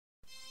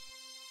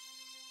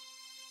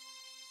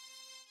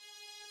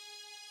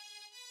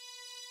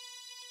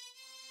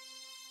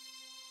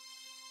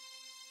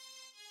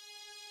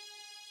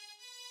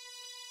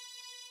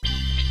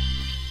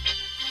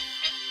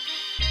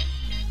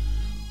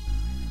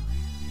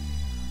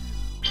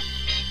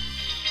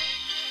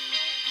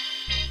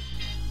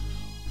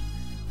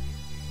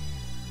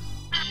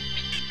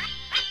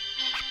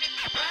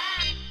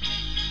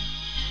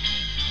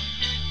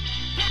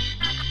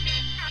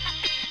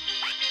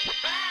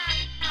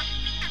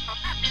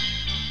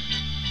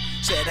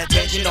Said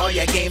attention all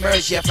you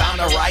gamers, you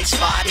found the right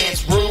spot.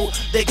 It's Rule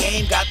the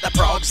Game, got the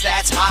progs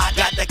that's hot.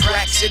 Got the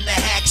cracks in the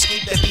hacks,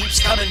 keep the peeps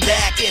coming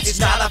back. It's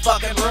not a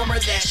fucking rumor,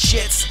 that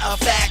shit's a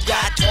fact.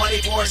 Got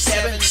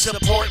 24/7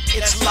 support,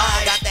 it's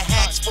live. Got the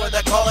hacks for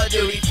the Call of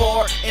Duty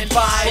 4 and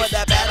 5. For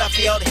the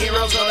Battlefield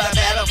heroes or the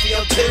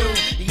Battlefield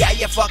 2. Yeah,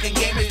 you fucking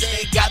gamers,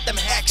 they got them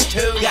hacks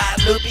too.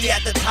 Got Loopy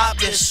at the top,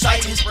 this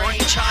site his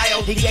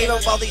brainchild. He gave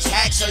up all these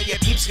hacks so your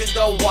peeps can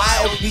go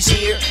wild. He's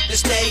here to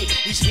stay,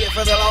 he's here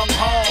for the long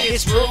haul.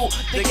 It's Rule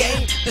the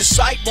Game, the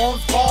site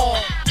won't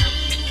fall.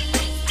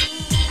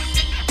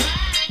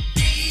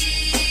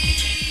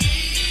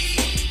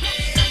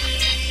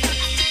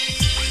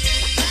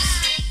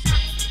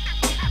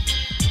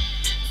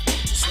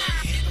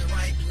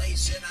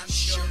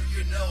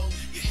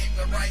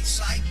 Right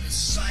site, the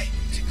site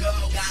to go.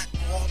 Got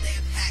all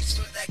them hacks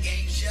for the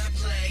games you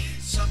play.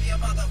 Some of you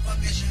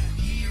motherfuckers you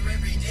hear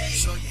every day.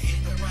 So you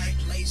hit the right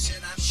place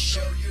and I'm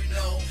sure you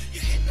know. You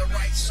hit the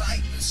right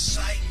site, the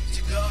site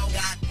to go.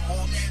 Got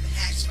all them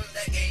hacks for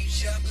the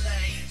games you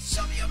play.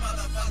 Some of you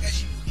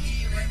motherfuckers you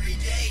hear every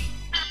day.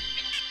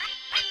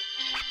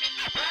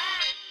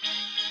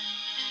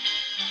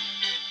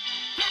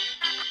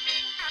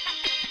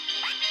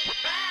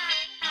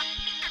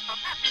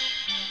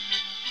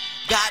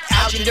 Got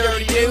Ouch and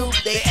Dirty New,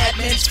 they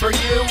admins for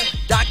you.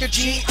 Dr.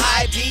 G,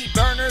 IP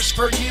burners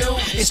for you.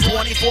 It's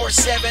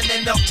 24/7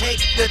 and they'll take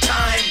the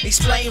time.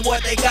 Explain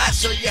what they got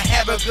so you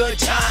have a good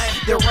time.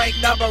 They're ranked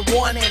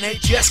 #1 and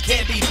it just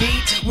can't be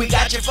beat. We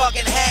got your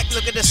fucking hack,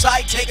 look at the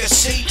site, take a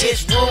seat.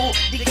 It's Rule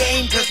the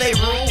Game cause they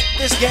rule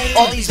this game.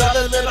 All these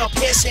other little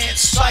pissant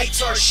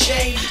sites are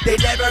shame. They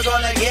never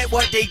gonna get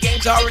what the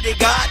game's already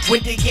got.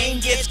 When the game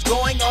gets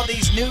going, all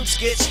these noobs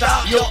get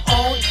stopped. You'll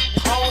own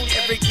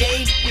every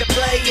game you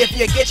play if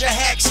you get your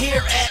hacks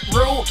here at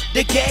Rule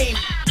the Game.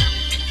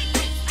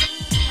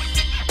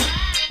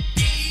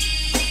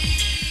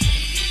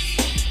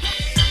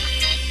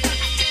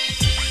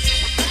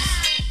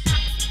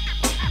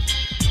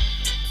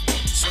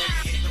 So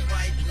you hit the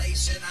right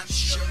place and I'm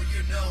sure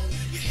you know.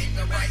 You hit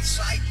the right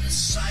site, the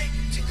site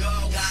to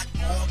go. Got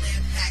all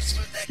them hacks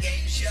for the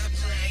games you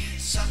play.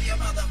 Some of you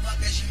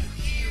motherfuckers you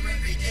hear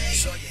every day.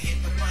 So you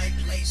hit the right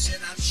place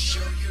and I'm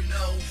sure you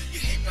know. You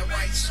hit the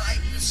right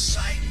site, the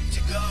site to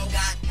go.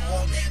 Got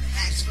all them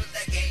hacks for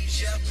the games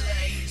you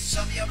play.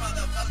 Some of you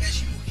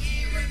motherfuckers you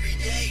hear every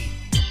day.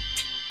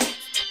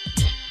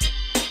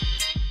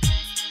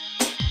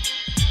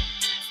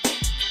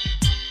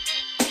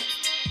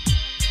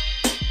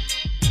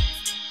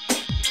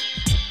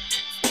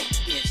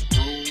 It's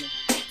Rule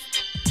the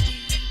Game.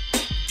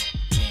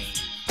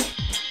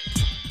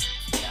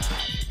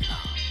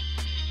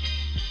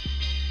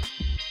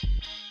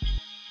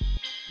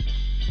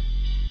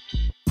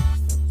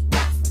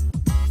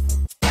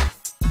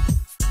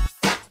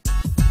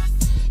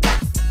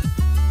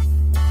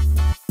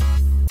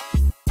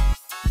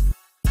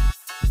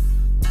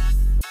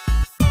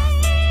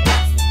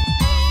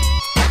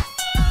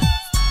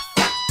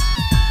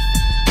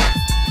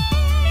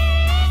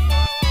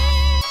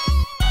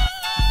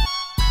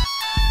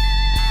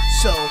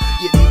 So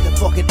you need the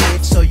fucking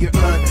edge so you're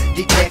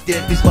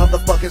undetected. These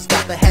motherfuckers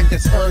got the hack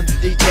that's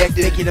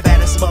undetected. Making the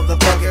baddest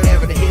motherfucker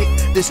ever to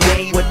hit this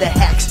game. With the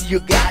hacks you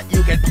got,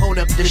 you can pwn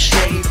up the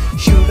shade.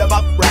 Shoot them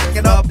up, rack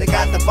it up, they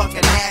got the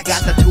fucking hack.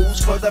 Got the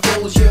tools for the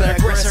fools, you're the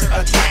aggressor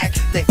attack.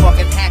 They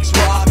fucking hacks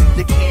rock,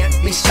 they can't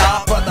be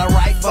stopped. For the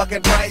right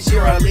fucking price,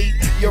 you're elite,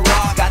 you're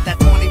raw. Got that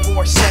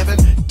 24/7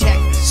 tech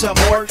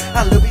support.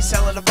 I'll be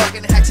selling the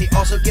fucking hacks, he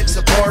also gives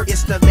support.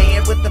 It's the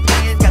man with the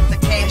plan, got the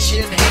cash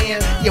in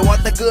hand. You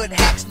want the good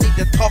hacks, need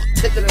to talk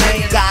to the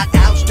man. Got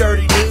Ouch,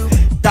 Dirty New,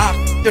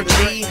 Dr.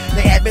 G.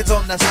 The admins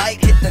on the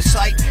site, hit the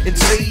site and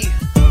see.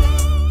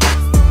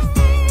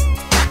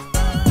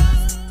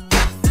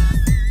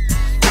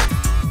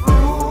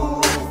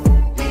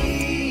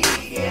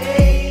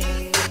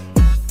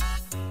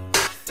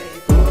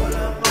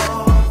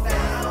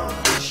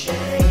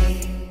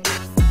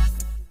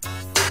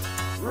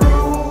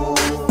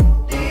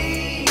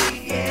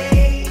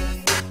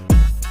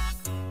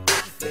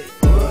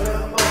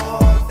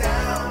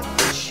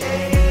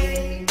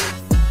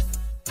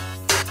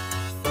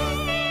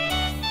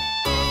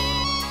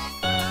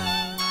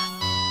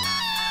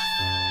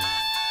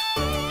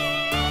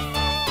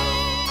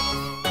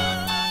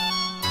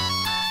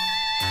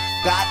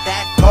 Got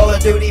that Call of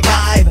Duty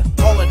vibe,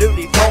 Call of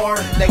Duty 4.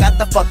 They got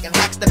the fucking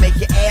hacks that make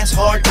your ass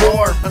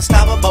hardcore.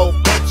 Unstoppable,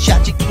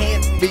 headshot you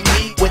can't be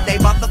beat. With they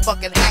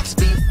motherfucking hacks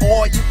be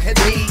all you can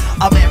be.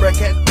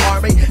 American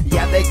Army,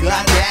 yeah they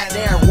got that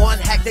there. One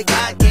hack they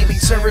got, gaming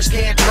servers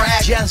can't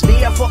track. Just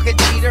be a fucking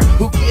cheater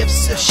who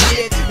gives a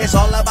shit. It's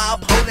all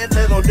about poning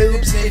little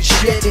noobs and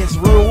shit. It's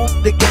Rule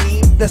the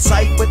Game, the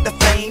site with the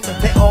fame.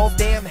 They all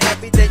damn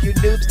happy that you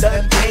noobs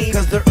done came.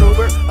 Cause they're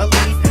uber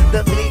elite,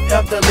 the lead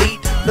of the elite.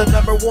 The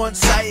 #1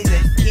 site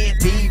that can't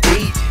be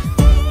beat.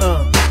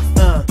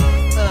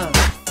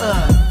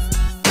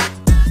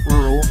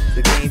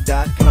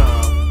 RuleTheGame.com